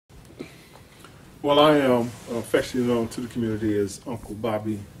Well, I am affectionately known to the community as Uncle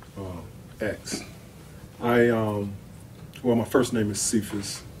Bobby X. Well, my first name is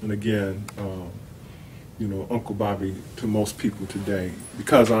Cephas, and again, Uncle Bobby to most people today,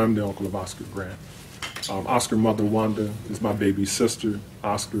 because I'm the uncle of Oscar Grant. Oscar's mother, Wanda, is my baby sister.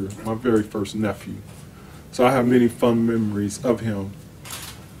 Oscar, my very first nephew. So I have many fond memories of him.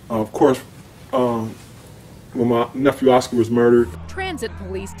 Of course, when my nephew Oscar was murdered. Transit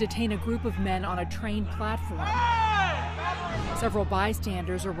police detain a group of men on a train platform. Several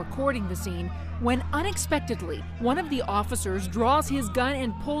bystanders are recording the scene when unexpectedly one of the officers draws his gun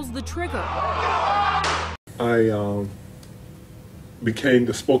and pulls the trigger. I became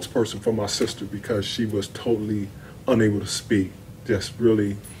the spokesperson for my sister because she was totally unable to speak, just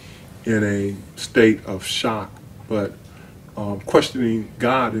really in a state of shock, but questioning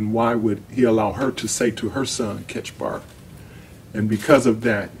God and why would he allow her to say to her son, catch bark. And because of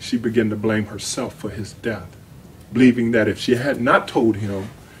that, she began to blame herself for his death, believing that if she had not told him,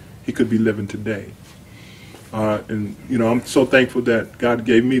 he could be living today. I'm so thankful that God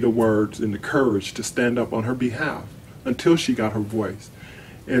gave me the words and the courage to stand up on her behalf until she got her voice.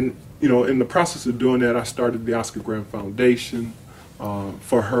 And, in the process of doing that, I started the Oscar Grant Foundation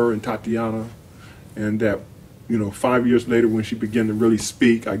for her and Tatiana. And that, 5 years later, when she began to really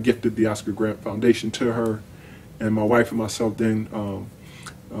speak, I gifted the Oscar Grant Foundation to her. And my wife and myself then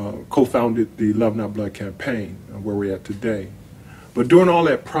co-founded the Love Not Blood campaign, where we're at today. But during all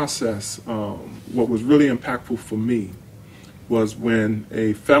that process, what was really impactful for me was when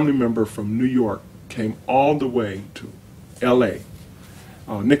a family member from New York came all the way to L.A.,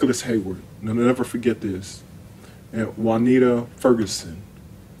 Nicholas Hayward, and I'll never forget this, and Juanita Ferguson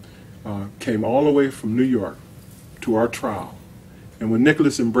came all the way from New York to our trial. And when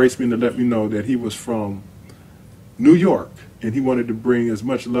Nicholas embraced me to let me know that he was from New York, and he wanted to bring as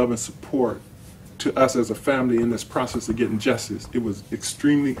much love and support to us as a family in this process of getting justice, it was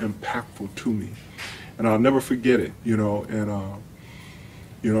extremely impactful to me. And I'll never forget it,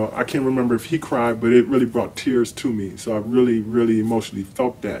 I can't remember if he cried, but it really brought tears to me. So I really, really emotionally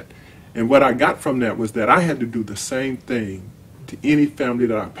felt that. And what I got from that was that I had to do the same thing to any family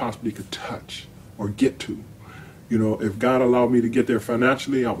that I possibly could touch or get to. If God allowed me to get there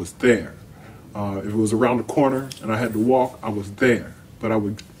financially, I was there. If it was around the corner and I had to walk, I was there. But I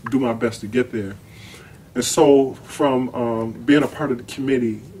would do my best to get there. And so from being a part of the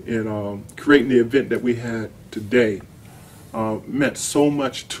committee and creating the event that we had today meant so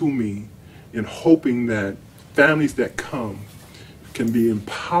much to me in hoping that families that come can be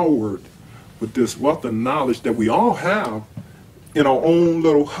empowered with this wealth of knowledge that we all have in our own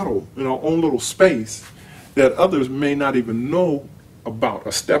little huddle, in our own little space, that others may not even know about,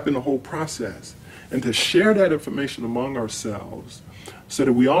 a step in the whole process, and to share that information among ourselves so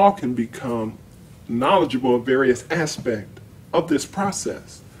that we all can become knowledgeable of various aspects of this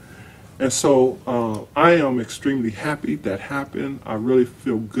process. And so I am extremely happy that happened. I really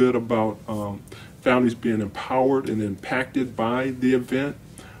feel good about families being empowered and impacted by the event.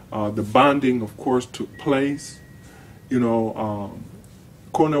 The bonding, of course, took place.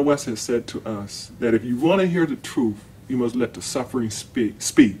 Cornel West has said to us that if you want to hear the truth, you must let the suffering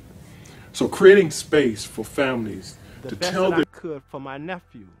speak. So creating space for families to tell the best I could for my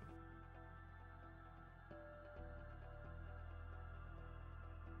nephew.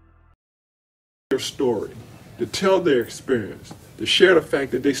 Their story, to tell their experience, to share the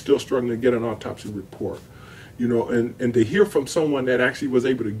fact that they're still struggling to get an autopsy report, and to hear from someone that actually was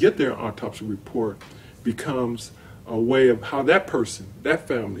able to get their autopsy report becomes a way of how that person, that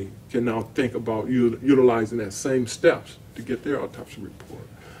family, can now think about utilizing that same steps to get their autopsy report.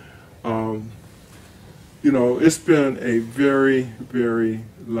 It's been a very, very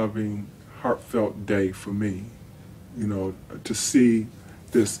loving, heartfelt day for me, to see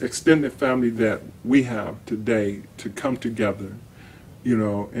this extended family that we have today to come together,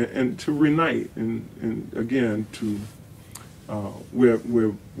 and to reunite, and again, we're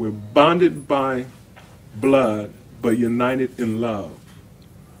bonded by blood, but united in love,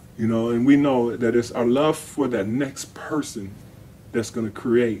 and we know that it's our love for that next person that's going to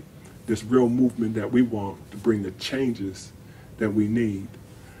create this real movement that we want to bring the changes that we need.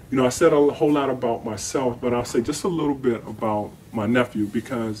 I said a whole lot about myself, but I'll say just a little bit about my nephew,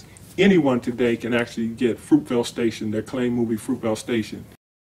 because anyone today can actually get Fruitvale Station, their claim movie Fruitvale Station.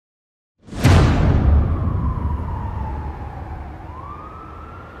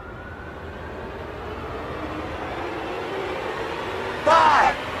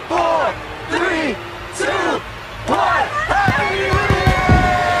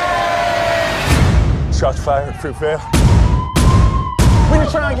 Shots fired at Fruitvale. We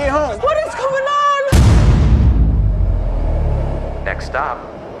just trying to get home. What is going on? Next stop,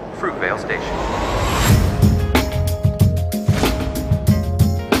 Fruitvale Station.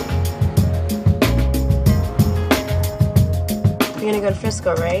 You're gonna go to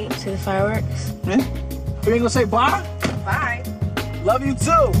Frisco, right? See the fireworks? We ain't gonna say bye? Bye. Love you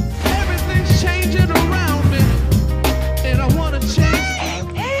too. Everything's changing around me, and I wanna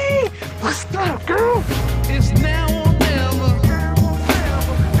change. Hey, what's up, girl? It's now or never.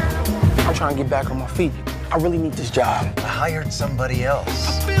 I'm trying to get back on my feet. I really need this job. I hired somebody else.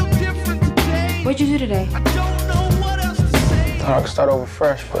 I feel different today. What'd you do today? I don't know what else to say. Thought I could start over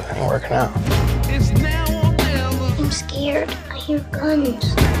fresh, but it ain't working out. It's now or never. I'm scared. I hear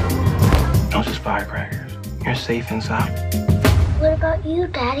guns. Those just firecrackers. You're safe inside. What about you,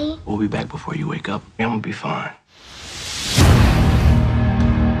 Daddy? We'll be back before you wake up. I'm gonna be fine.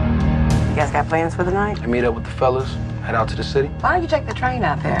 You guys got plans for the night? I meet up with the fellas, head out to the city. Why don't you take the train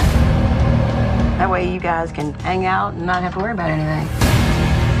out there? That way you guys can hang out and not have to worry about anything.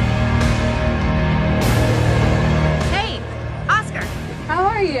 Hey, Oscar. How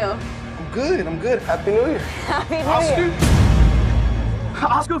are you? I'm good. Happy New Year. Happy New Oscar? Year.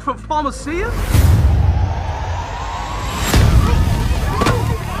 Oscar from Pharmacia?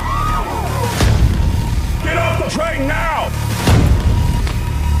 Get off the train now!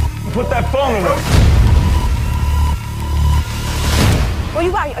 Put that phone in it. Where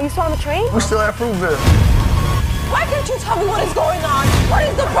you at? Are you still on the train? We're still at Fruitvale. Why can't you tell me what is going on? What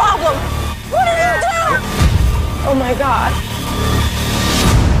is the problem? What did you do? Oh my God.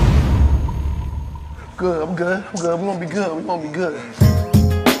 Good, I'm good. We're gonna be good. We're gonna be good.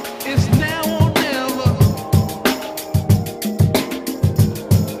 It's now or never.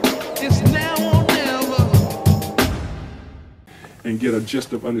 It's now or never. And get a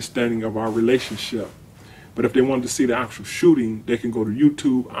gist of understanding of our relationship. But if they wanted to see the actual shooting, they can go to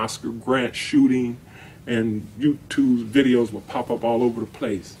YouTube, Oscar Grant shooting, and YouTube's videos will pop up all over the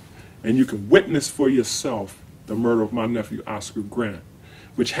place. And you can witness for yourself the murder of my nephew, Oscar Grant,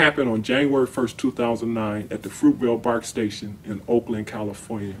 which happened on January 1st, 2009 at the Fruitvale BART station in Oakland,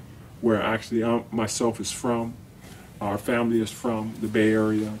 California, where actually myself is from, our family is from, the Bay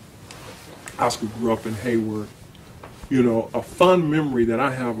Area. Oscar grew up in Hayward. You know, a fun memory that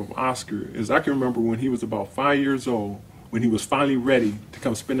I have of Oscar is I can remember when he was about 5 years old, when he was finally ready to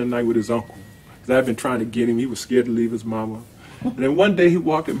come spend the night with his uncle. Because I've been trying to get him. He was scared to leave his mama. And then one day he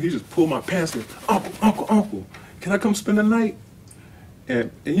walked up and he just pulled my pants and said, Uncle, can I come spend the night?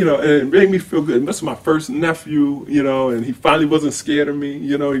 And you know, and it made me feel good. This was my first nephew, you know, and he finally wasn't scared of me,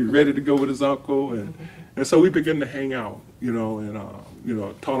 you know, he was ready to go with his uncle. And so we began to hang out, you know, and, you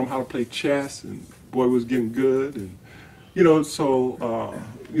know, taught him how to play chess, and boy was getting good. And, you know, so,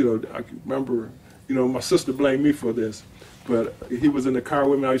 you know, I can remember, you know, my sister blamed me for this, but he was in the car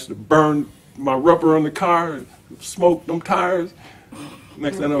with me. I used to burn my rubber on the car and smoke them tires.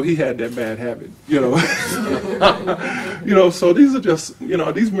 Next thing I know, he had that bad habit, you know. You know, so these are just, you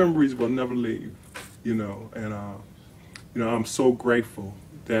know, these memories will never leave, you know. And, you know, I'm so grateful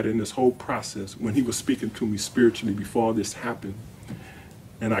that in this whole process, when he was speaking to me spiritually before all this happened,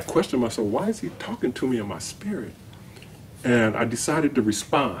 and I questioned myself, why is he talking to me in my spirit? And I decided to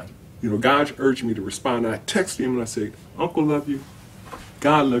respond. You know, God urged me to respond. And I texted him and I said, Uncle, love you.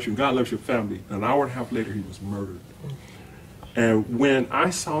 God loves you. God loves your family. An hour and a half later, he was murdered. And when I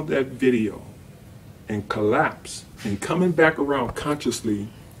saw that video and collapse and coming back around consciously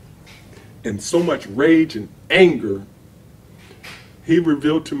in so much rage and anger, he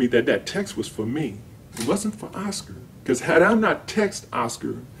revealed to me that that text was for me. It wasn't for Oscar. Because had I not texted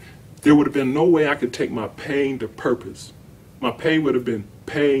Oscar, there would have been no way I could take my pain to purpose. My pain would have been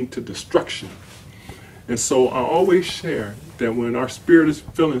pain to destruction. And so I always share that when our spirit is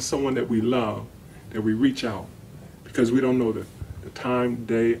feeling someone that we love, that we reach out, because we don't know the time,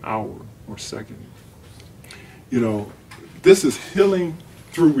 day, hour, or second. You know, this is healing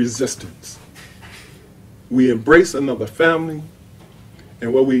through resistance. We embrace another family,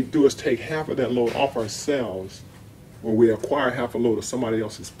 and what we do is take half of that load off ourselves, or we acquire half a load of somebody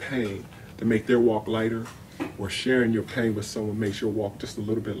else's pain to make their walk lighter, or sharing your pain with someone makes your walk just a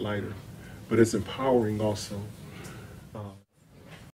little bit lighter. But it's empowering also.